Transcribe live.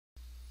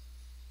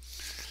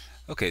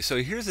Okay, so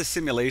here's a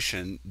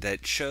simulation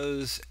that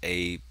shows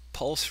a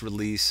pulse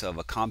release of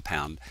a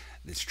compound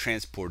that's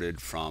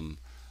transported from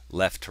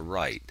left to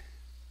right.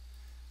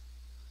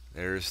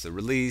 There's the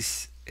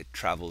release, it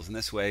travels in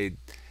this way,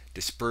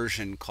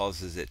 dispersion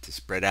causes it to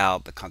spread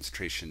out, the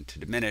concentration to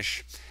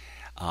diminish,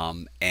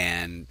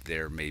 and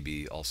there may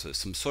be also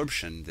some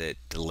sorption that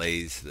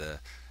delays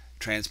the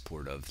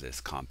transport of this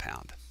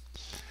compound.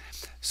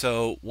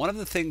 So one of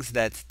the things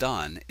that's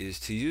done is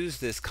to use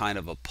this kind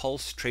of a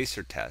pulse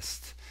tracer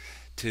test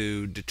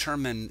to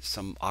determine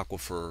some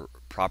aquifer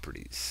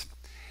properties.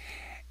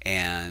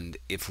 And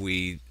if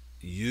we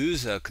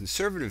use a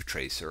conservative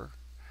tracer,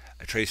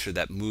 a tracer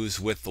that moves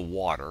with the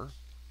water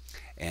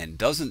and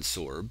doesn't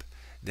sorb,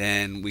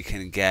 then we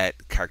can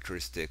get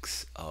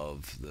characteristics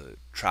of the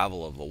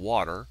travel of the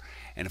water.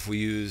 And if we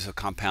use a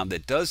compound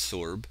that does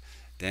sorb,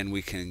 then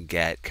we can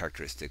get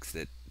characteristics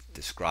that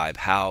describe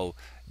how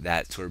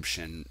that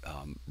sorption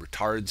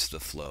retards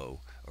the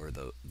flow or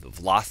the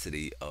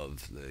velocity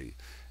of the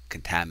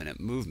contaminant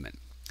movement.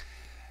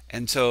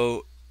 And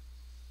so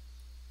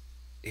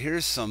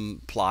here's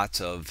some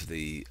plots of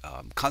the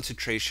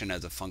concentration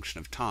as a function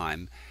of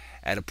time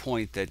at a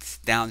point that's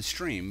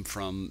downstream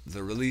from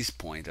the release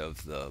point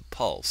of the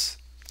pulse.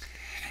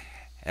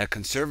 A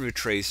conservative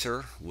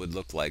tracer would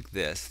look like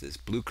this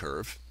blue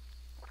curve,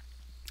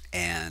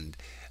 and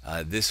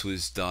this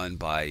was done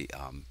by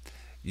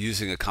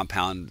using a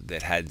compound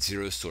that had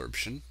zero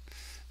sorption.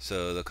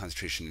 So the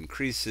concentration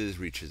increases,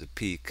 reaches a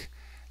peak,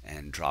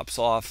 and drops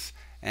off,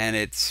 and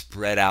it's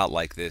spread out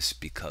like this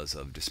because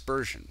of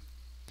dispersion.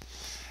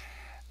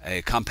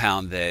 A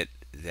compound that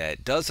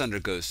does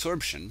undergo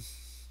sorption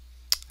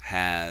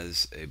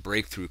has a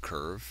breakthrough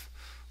curve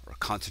or a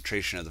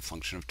concentration as a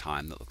function of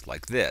time that looks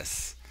like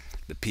this.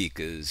 The peak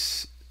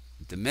is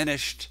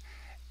diminished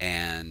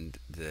and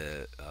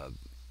the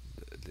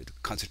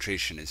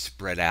concentration is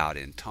spread out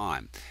in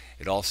time.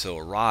 It also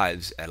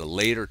arrives at a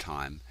later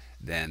time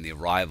than the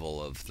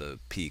arrival of the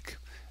peak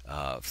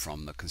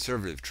from the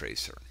conservative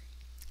tracer.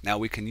 Now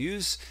we can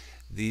use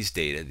these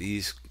data,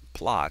 these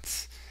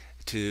plots,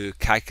 to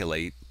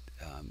calculate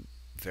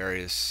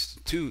various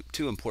two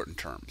important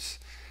terms.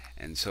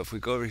 And so if we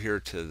go over here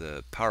to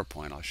the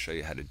PowerPoint, I'll show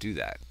you how to do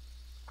that.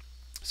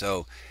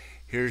 So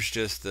here's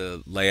just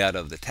the layout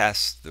of the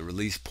test, the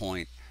release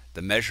point,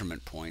 the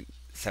measurement point,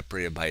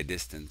 separated by a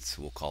distance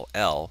we'll call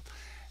L,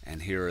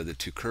 and here are the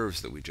two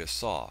curves that we just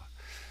saw.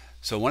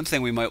 So one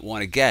thing we might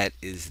want to get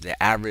is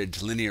the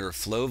average linear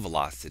flow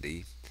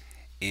velocity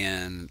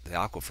in the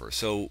aquifer.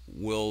 So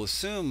we'll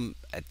assume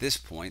at this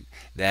point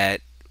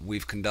that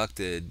we've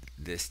conducted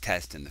this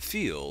test in the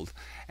field,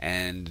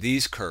 and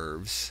these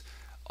curves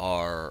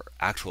are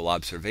actual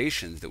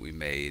observations that we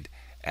made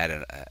at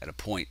a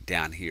point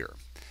down here.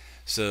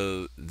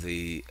 So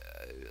the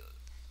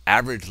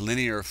average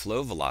linear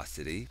flow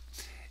velocity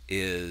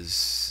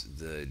is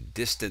the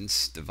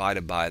distance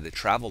divided by the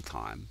travel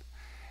time,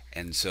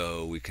 and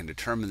so we can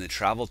determine the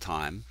travel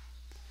time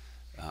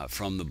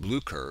from the blue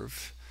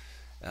curve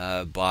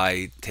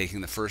by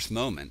taking the first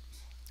moment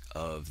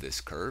of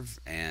this curve,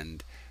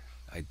 and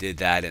I did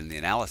that in the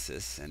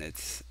analysis, and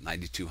it's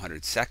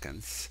 9,200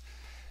 seconds.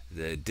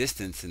 The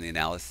distance in the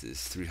analysis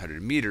is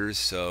 300 meters,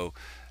 so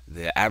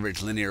the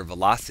average linear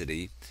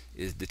velocity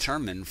is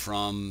determined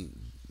from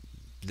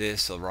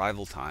this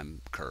arrival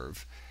time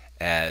curve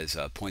as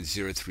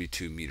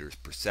 0.032 meters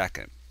per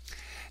second.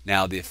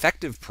 Now the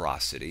effective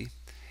porosity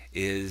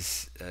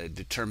is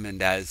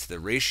determined as the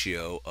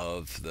ratio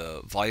of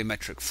the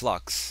volumetric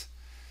flux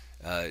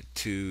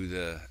to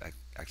the,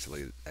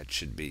 actually that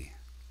should be,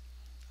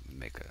 let me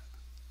make a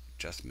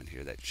adjustment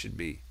here, that should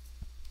be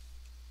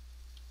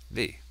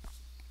V.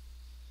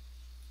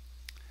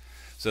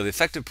 So the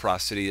effective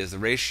porosity is the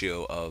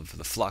ratio of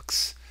the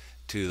flux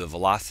to the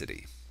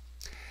velocity.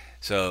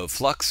 So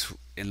flux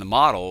in the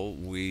model,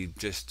 we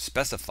just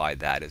specified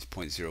that as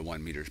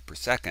 0.01 meters per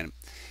second.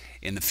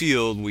 In the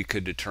field, we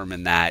could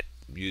determine that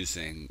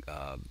using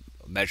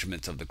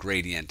measurements of the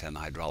gradient and the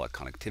hydraulic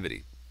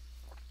conductivity.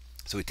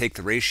 So we take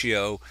the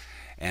ratio,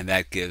 and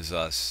that gives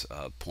us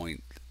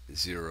 0.0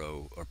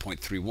 or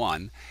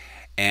 0.31,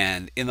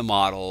 and in the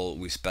model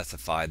we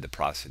specified the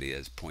porosity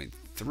as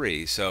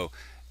 0.3. So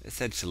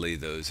essentially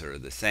those are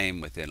the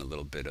same within a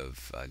little bit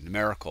of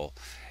numerical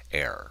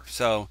error.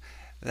 So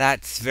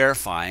that's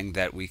verifying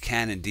that we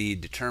can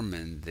indeed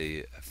determine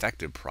the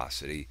effective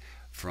porosity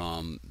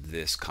from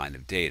this kind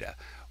of data.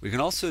 We can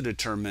also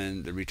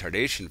determine the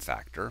retardation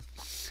factor.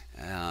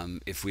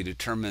 If we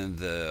determine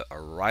the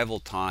arrival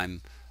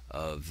time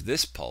of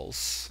this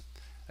pulse,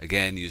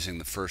 again using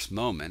the first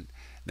moment,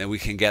 then we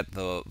can get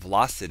the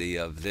velocity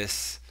of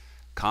this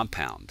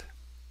compound.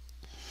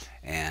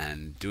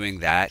 And doing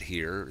that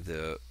here,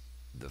 the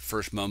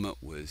first moment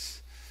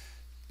was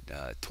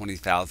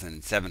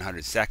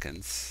 20,700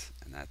 seconds,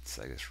 and that's,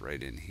 I guess,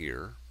 right in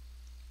here.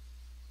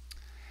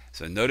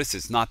 So notice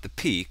it's not the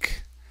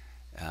peak,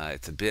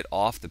 it's a bit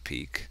off the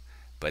peak,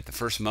 but the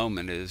first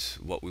moment is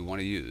what we want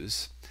to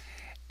use,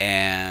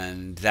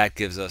 and that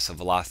gives us a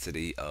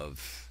velocity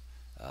of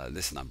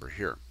this number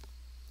here.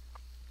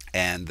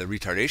 And the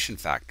retardation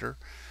factor,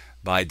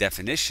 by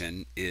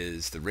definition,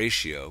 is the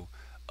ratio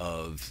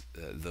of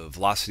the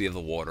velocity of the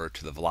water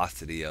to the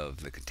velocity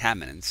of the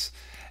contaminants,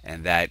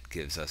 and that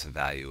gives us a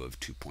value of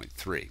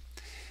 2.3.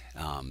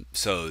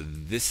 So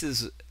this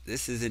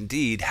is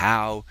indeed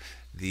how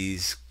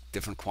these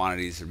different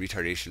quantities, the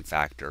retardation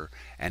factor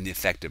and the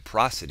effective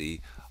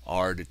porosity,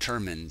 are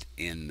determined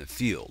in the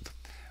field.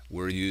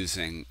 We're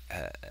using,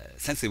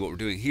 essentially what we're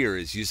doing here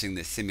is using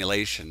this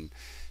simulation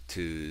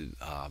to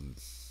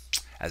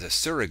as a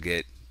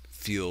surrogate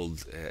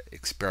field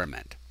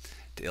experiment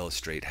to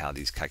illustrate how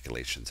these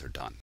calculations are done.